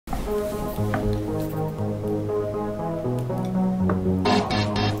Welcome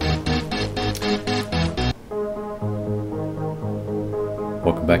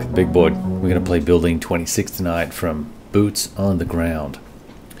back to the big board. We're going to play Building 26 tonight from Boots on the Ground.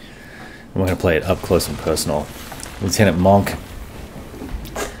 And we're going to play it up close and personal. Lieutenant Monk,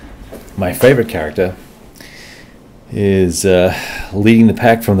 my favorite character, is leading the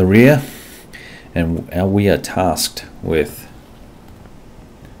pack from the rear, and we are tasked with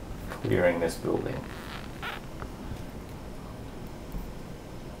clearing this building.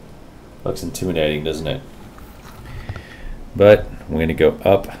 Looks intimidating, doesn't it? But we're going to go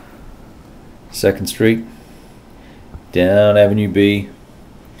up 2nd Street, down Avenue B,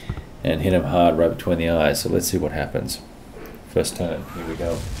 and hit him hard right between the eyes. So let's see what happens. First turn, here we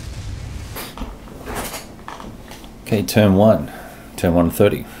go. Okay, turn 1. Turn 1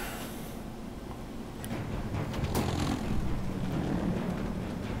 30.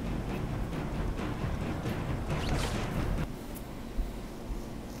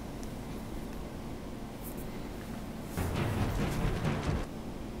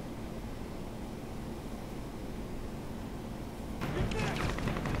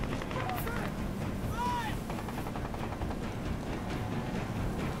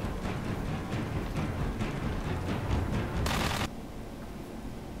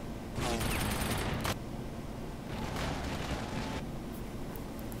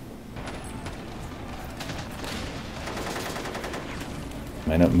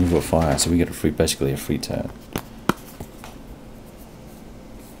 May not move or fire, so we get basically a free turn.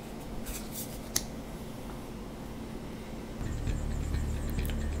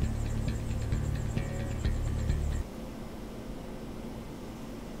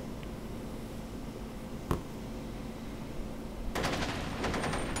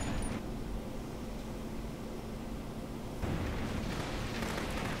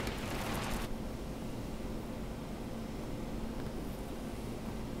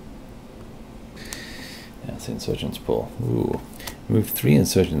 That's the insurgents pull. Ooh. Move 3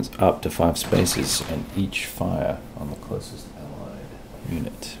 insurgents up to 5 spaces and each fire on the closest allied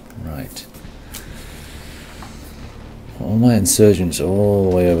unit. Right. All my insurgents are all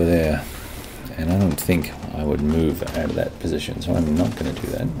the way over there, and I don't think I would move out of that position, so I'm not going to do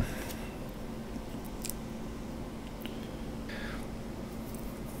that.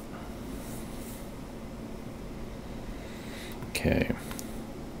 Okay.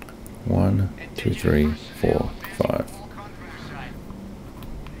 1, 2, 3, 4, 5.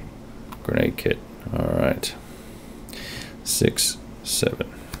 Grenade kit. Alright. 6,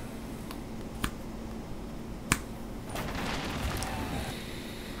 7.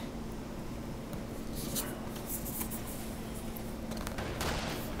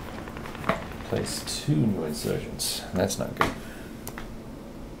 Place 2 new insurgents. That's not good.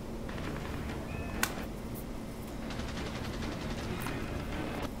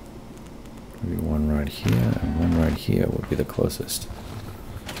 Maybe one right here and one right here would be the closest.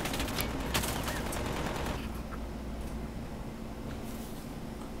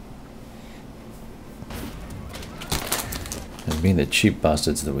 And being the cheap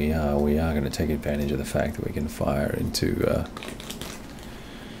bastards that we are going to take advantage of the fact that we can fire into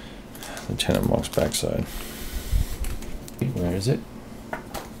Lieutenant Monk's backside. Where is it?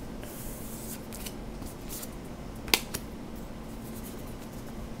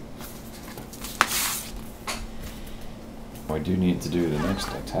 We do need to do the next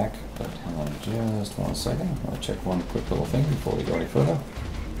attack, but hang on just 1 second. I'll check one quick little thing before we go any further.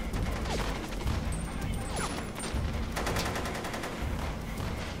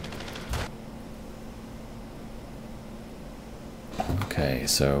 Okay,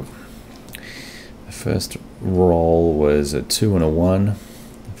 so the first roll was a 2 and a 1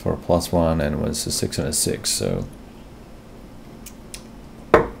 for a +1, and was a 6 and a 6, so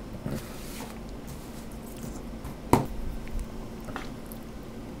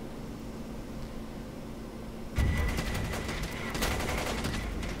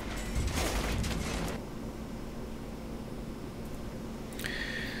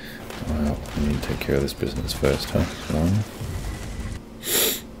well, I need to take care of this business first, huh? 1.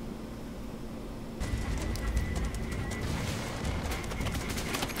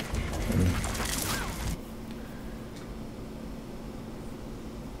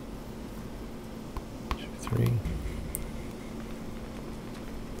 3,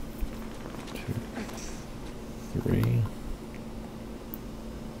 2, 3.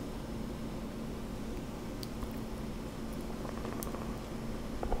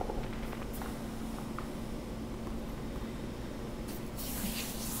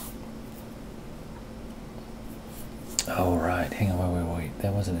 All right, hang on, wait.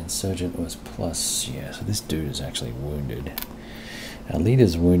 that was an insurgent, was plus, yeah, so this dude is actually wounded. Our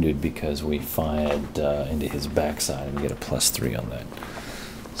leader's wounded because we fired into his backside and we get a +3 on that.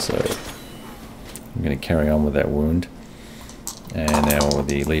 So I'm going to carry on with that wound. And now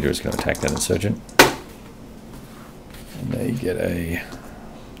the leader is going to attack that insurgent. And they get a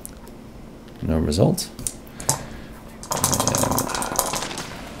no result.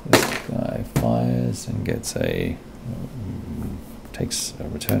 And this guy fires and gets a takes a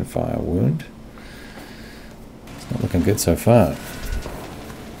return fire wound. It's not looking good so far.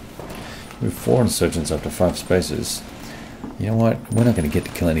 Move 4 insurgents up to 5 spaces. You know what? We're not going to get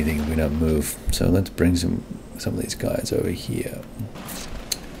to kill anything if we don't move. So let's bring some of these guys over here.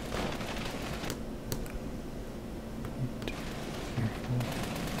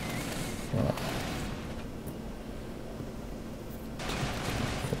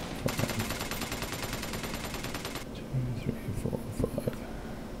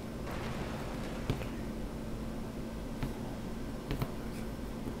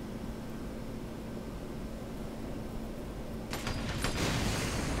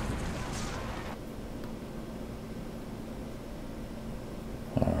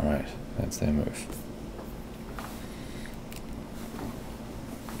 Alright, that's their move.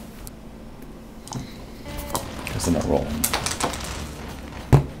 Because they're not rolling.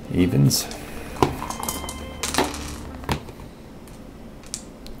 Evens.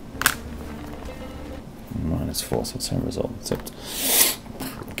 -4, so same result, except...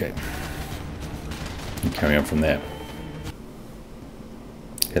 Okay. And carry on from there.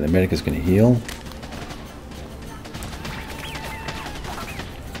 Okay, the medic is going to heal.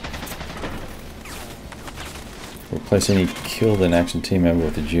 Replace any killed in action team member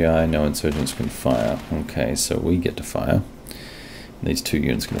with a GI, no insurgents can fire. Okay, so we get to fire. These 2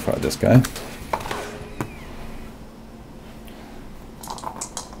 units can fire this guy.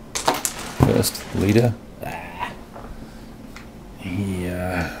 First leader. He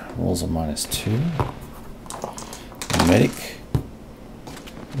rolls a -2. Medic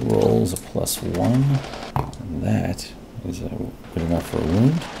rolls a +1. And that is good enough for a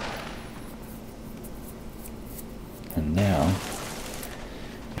wound. And now,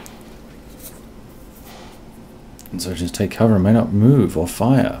 insurgents take cover and may not move or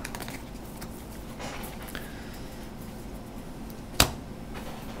fire.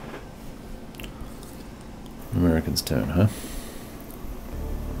 Americans' turn, huh?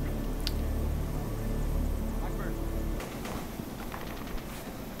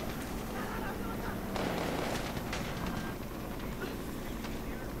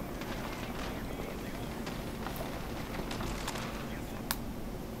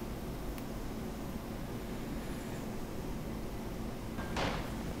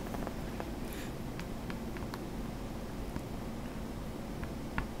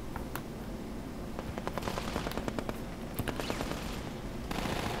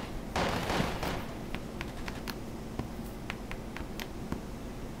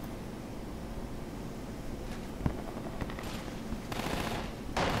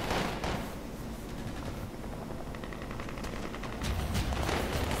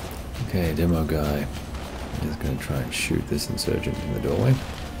 Okay, demo guy is going to try and shoot this insurgent in the doorway.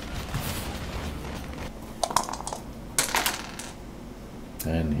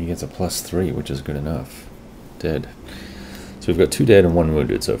 And he gets a +3, which is good enough. Dead. So we've got 2 dead and 1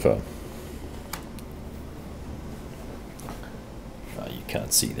 wounded so far. Oh, you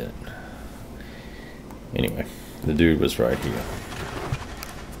can't see that. Anyway, the dude was right here.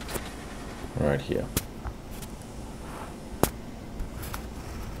 Right here.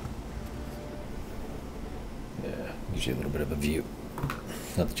 Gives you a little bit of a view.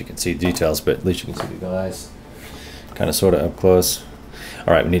 Not that you can see details, but at least you can see the guys. Kind of sort of up close.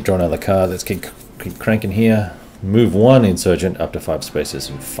 Alright, we need to draw another card. Let's keep cranking here. Move 1 insurgent up to 5 spaces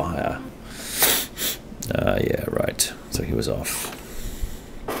and fire. Yeah, right. So he was off.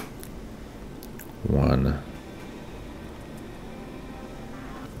 1.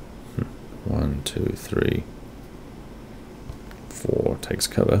 1, 2, 3, 4. Takes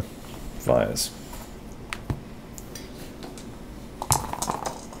cover. Fires.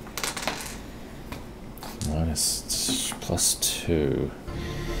 +2.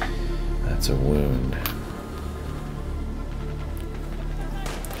 That's a wound.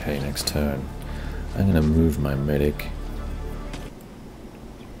 Okay, next turn. I'm going to move my medic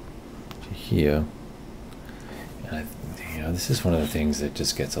to here. And you know, this is one of the things that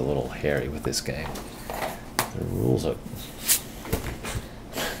just gets a little hairy with this game. The rules are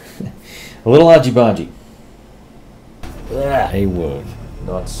a little argy-bargy. A wound,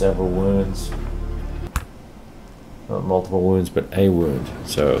 not several wounds. Not multiple wounds, but a wound.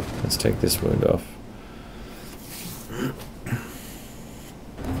 So let's take this wound off.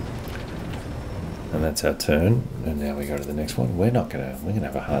 And that's our turn. And now we go to the next one. We're gonna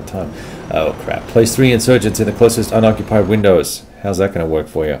have a hard time. Oh crap. Place 3 insurgents in the closest unoccupied windows. How's that gonna work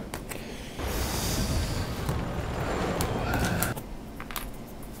for you?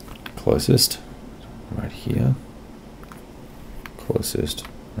 Closest right here. Closest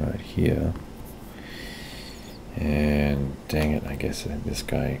right here. And dang it, I guess this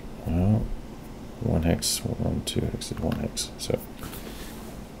guy, well, 1 hex, 1, 2 hexes, 1 hex. So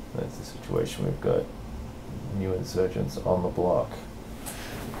that's the situation. We've got new insurgents on the block.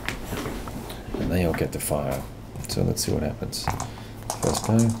 And they all get to fire. So let's see what happens. First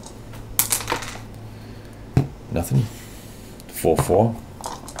guy. Nothing. 4-4.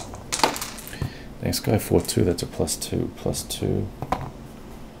 Next guy, 4-2. That's a +2. +2.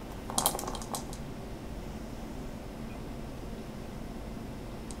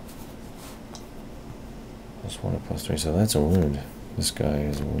 +1 and +3. So that's a wound. This guy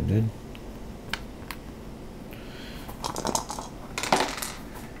is wounded.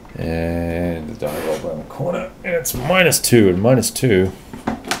 And the die roll around the corner. And it's -2. And -2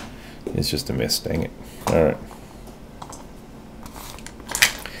 is just a miss. Dang it. Alright.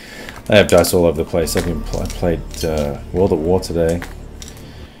 I have dice all over the place. I played World at War today.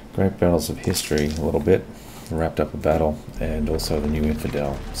 Great Battles of History a little bit. Wrapped up a battle. And also the New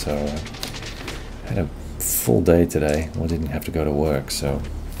Infidel. So I had a full day today. I didn't have to go to work. So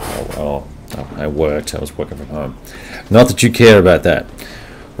I worked. I was working from home. Not that you care about that.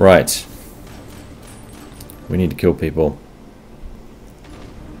 Right. We need to kill people.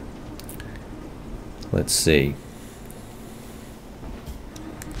 Let's see.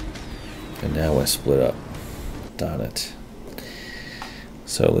 And now we're split up. Darn it.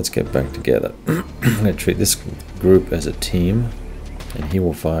 So let's get back together. I'm going to treat this group as a team. And he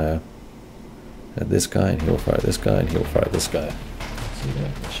will fire at this guy, and he will fire at this guy, and he will fire at this guy. See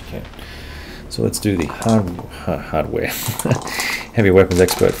that? Yes, you can. So let's do the hardware. Heavy weapons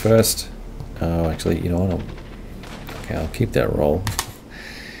expert first. Oh, actually, you know what? Okay, I'll keep that roll.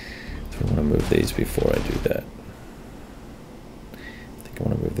 So I want to move these before I do that. I think I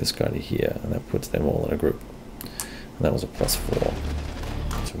want to move this guy to here, and that puts them all in a group. And that was a +4.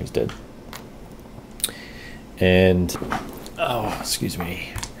 So he's dead. And, oh, excuse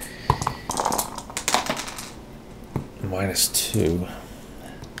me. -2.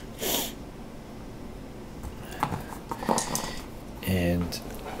 And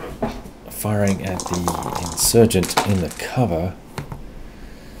firing at the insurgent in the cover.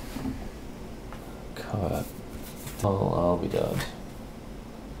 I'll be done.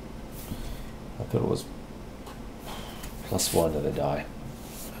 I thought it was +1 to the die.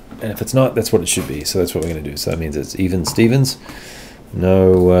 And if it's not, that's what it should be. So that's what we're going to do. So that means it's even Stevens.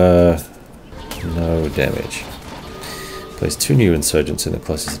 No damage. Place 2 new insurgents in the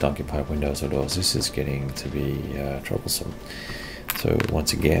closest unoccupied windows or doors. This is getting to be troublesome. So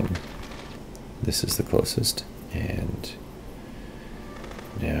once again, this is the closest, and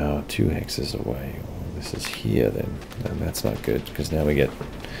now 2 hexes away. Well, this is here then, and that's not good because now we get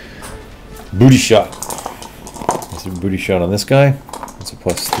booty shot. Let's do booty shot on this guy. That's a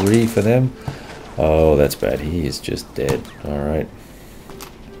 +3 for them. Oh, that's bad. He is just dead. All right.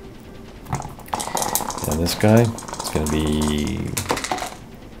 And this guy. Going to be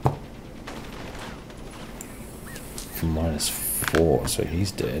 -4, so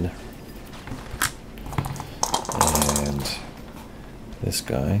he's dead. And this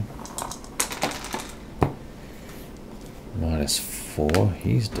guy -4,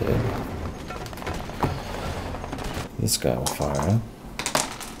 he's dead. This guy will fire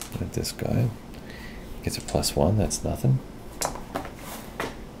at this guy. Gets a +1, that's nothing.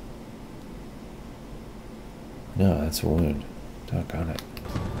 No, that's a wound. Doggone it.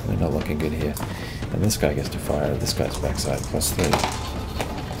 They're not looking good here. And this guy gets to fire at this guy's backside, +3.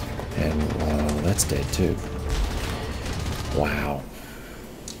 And that's dead too. Wow.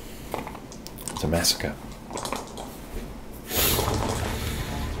 It's a massacre.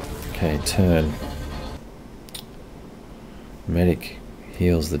 Okay, turn. Medic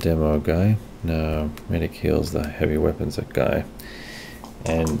heals the demo guy. No, medic heals the heavy weapons guy.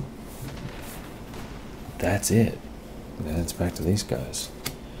 And that's it. And then it's back to these guys.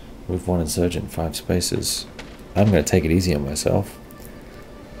 Move 1 insurgent, 5 spaces. I'm going to take it easy on myself.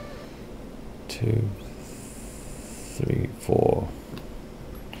 2, 3, 4.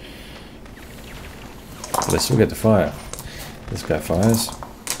 But they still get to fire. This guy fires.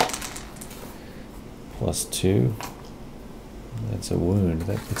 +2. That's a wound.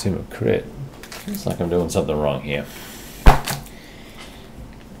 That puts him at crit. Feels like I'm doing something wrong here.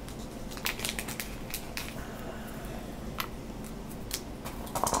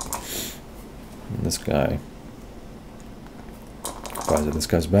 And this guy. Fires this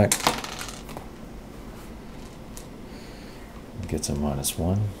guy's back. Gets a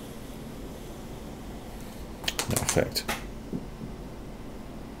 -1. No effect.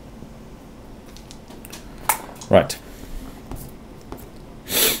 Right.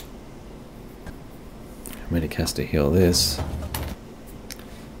 Medic has to heal this.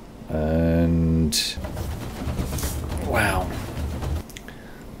 And wow.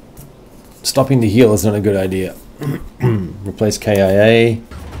 Stopping to heal is not a good idea. Replace KIA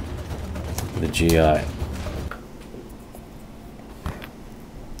with a GI.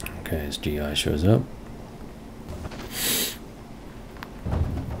 Okay, his GI shows up.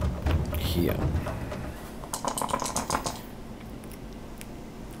 Here.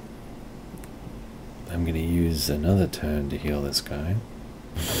 I'm going to use another turn to heal this guy.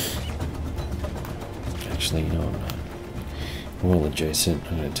 Actually, no, I'm not. Well adjacent.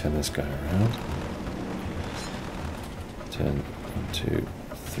 I'm going to turn this guy around. Turn 1, 2,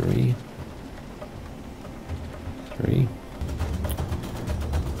 3. 3.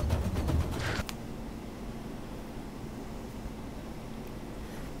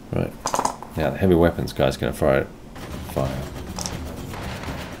 Right. Now the heavy weapons guy's going to fire.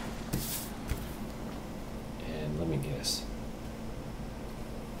 And let me guess.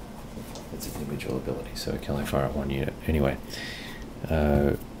 It's an individual ability, so it can only fire at 1 unit. Anyway.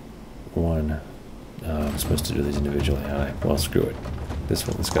 I'm supposed to do these individually, aren't I? Well, screw it. This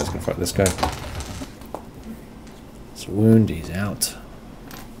guy's going to fight this guy. It's a wound, he's out.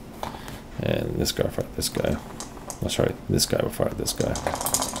 And this guy will fight this guy. Oh, sorry, this guy will fight this guy.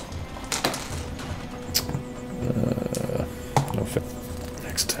 No fit.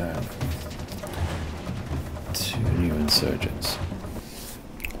 Next turn. 2 new insurgents.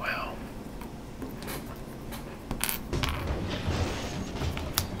 Wow.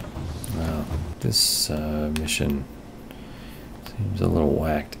 Wow. This mission seems a little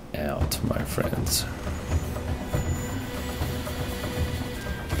whacked out, my friends.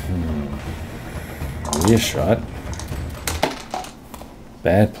 Rear shot.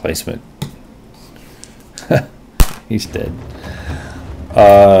 Bad placement. He's dead.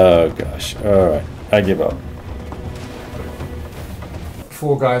 Oh gosh. Alright. I give up.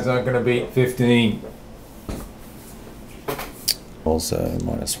 4 guys aren't going to beat 15. Also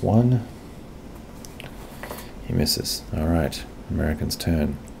 -1. He misses. Alright. American's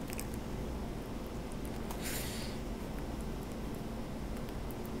turn.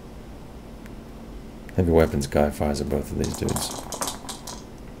 Heavy weapons guy fires at both of these dudes.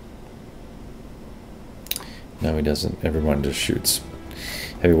 No, he doesn't. Everyone just shoots.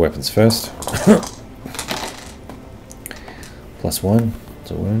 Heavy weapons first. +1. It's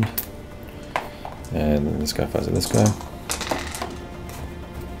a wound. And then this guy fires at this guy.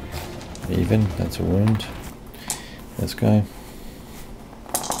 Even. That's a wound. This guy.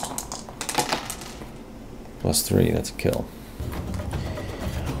 +3. That's a kill.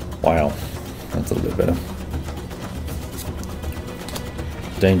 Wow. That's a little bit better.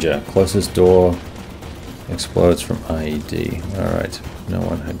 Danger. Closest door explodes from IED. Alright. No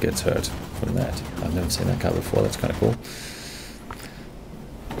one gets hurt from that. I've never seen that card before. That's kind of cool.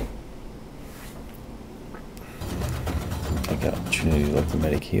 Take an opportunity to let the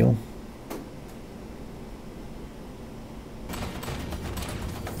medic heal.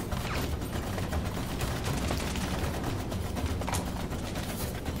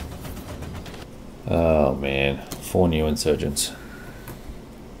 Oh man, 4 new insurgents.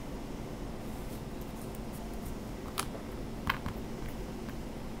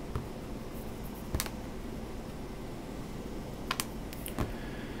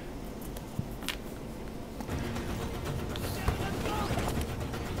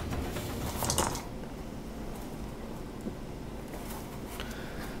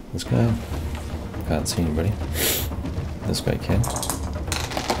 This guy, can't see anybody. This guy can.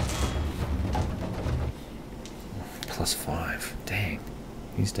 +5. Dang.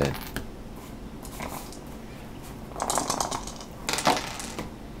 He's dead.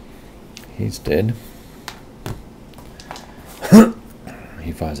 He's dead.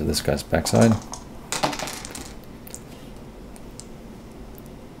 He fires at this guy's backside.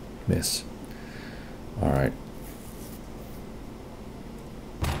 Miss. Alright.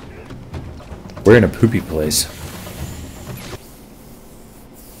 We're in a poopy place.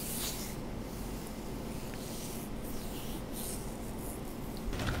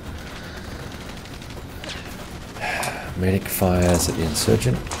 Medic fires at the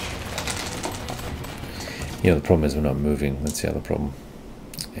insurgent. Yeah, the problem is we're not moving. That's the other problem.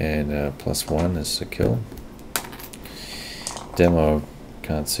 And +1 is a kill. Demo,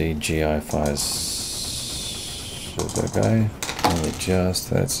 can't see. GI fires. There's that guy. Only just.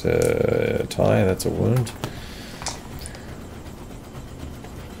 That's a tie. That's a wound.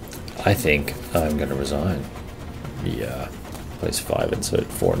 I think I'm going to resign. Yeah. Place 4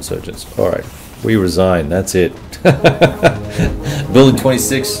 insurgents. Alright. We resign. That's it. Building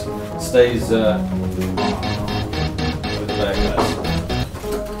 26 stays with the bad guys.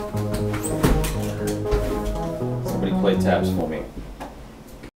 Somebody play taps for me.